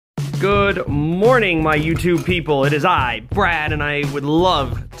Good morning, my YouTube people. It is I, Brad, and I would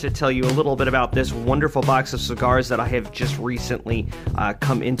love to tell you a little bit about this wonderful box of cigars that I have just recently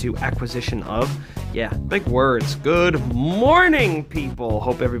come into acquisition of. Yeah, big words. Good morning, people.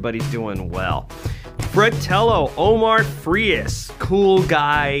 Hope everybody's doing well. Fratello, Omar Frias, cool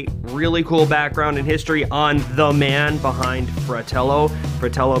guy, really cool background and history on the man behind Fratello.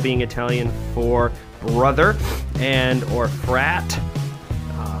 Fratello being Italian for brother and or frat.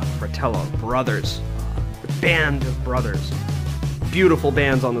 Fratello, brothers, band of brothers. Beautiful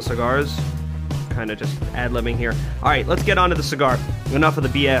bands on the cigars. Kind of just ad-libbing here. All right, let's get on to the cigar. Enough of the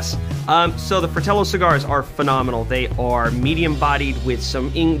BS. So the Fratello cigars are phenomenal. They are medium-bodied with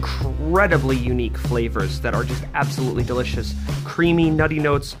some incredibly unique flavors that are just absolutely delicious. Creamy, nutty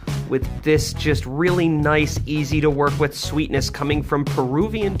notes with this just really nice, easy-to-work-with sweetness coming from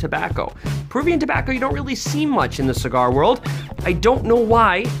Peruvian tobacco. Peruvian tobacco you don't really see much in the cigar world. I don't know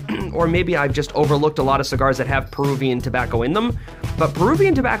why, or maybe I've just overlooked a lot of cigars that have Peruvian tobacco in them, but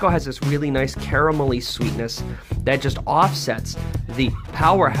Peruvian tobacco has this really nice caramelly sweetness that just offsets the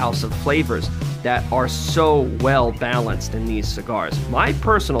powerhouse of flavors that are so well balanced in these cigars. My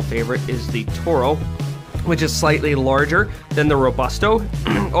personal favorite is the Toro, which is slightly larger than the Robusto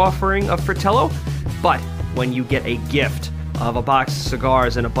offering of Fratello, but when you get a gift of a box of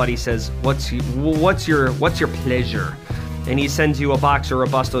cigars and a buddy says, what's your pleasure? And he sends you a box of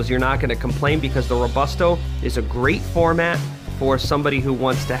Robustos, you're not going to complain because the Robusto is a great format for somebody who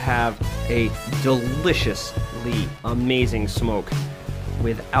wants to have a deliciously amazing smoke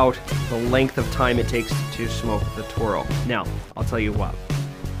without the length of time it takes to smoke the Toro. Now, I'll tell you what,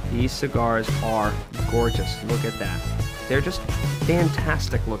 these cigars are gorgeous. Look at that. They're just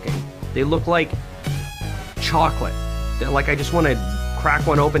fantastic looking. They look like chocolate. They're like I just want to crack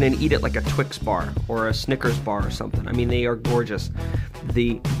one open and eat it like a Twix bar or a Snickers bar or something. I mean, they are gorgeous.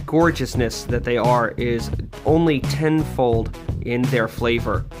 The gorgeousness that they are is only tenfold in their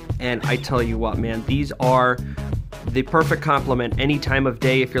flavor. And I tell you what, man, these are the perfect complement any time of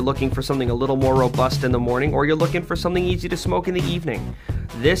day if you're looking for something a little more robust in the morning or you're looking for something easy to smoke in the evening.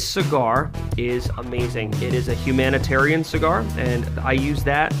 This cigar is amazing. It is a humanitarian cigar, and I use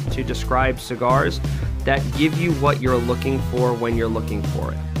that to describe cigars that give you what you're looking for when you're looking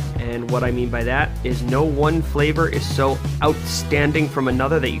for it. And what I mean by that is no one flavor is so outstanding from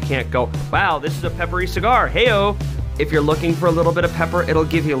another that you can't go, wow, this is a peppery cigar, hey-o. If you're looking for a little bit of pepper, it'll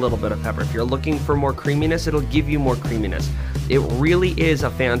give you a little bit of pepper. If you're looking for more creaminess, it'll give you more creaminess. It really is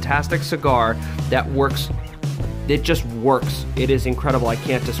a fantastic cigar that works. It just works. It is incredible. I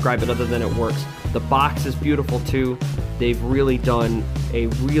can't describe it other than it works. The box is beautiful too. They've really done a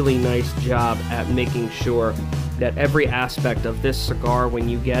really nice job at making sure that every aspect of this cigar, when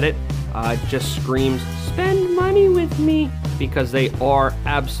you get it, just screams, spend money with me, because they are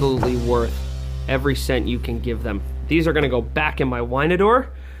absolutely worth every cent you can give them. These are going to go back in my Winador,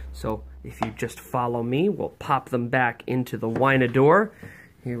 so if you just follow me, we'll pop them back into the Winador.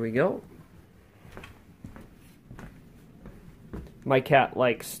 Here we go. My cat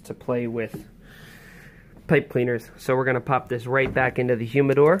likes to play with pipe cleaners, so we're going to pop this right back into the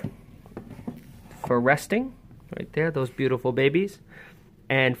humidor for resting. Right there, those beautiful babies.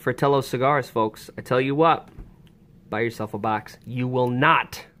 And Fratello cigars, folks, I tell you what, buy yourself a box. You will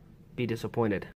not be disappointed.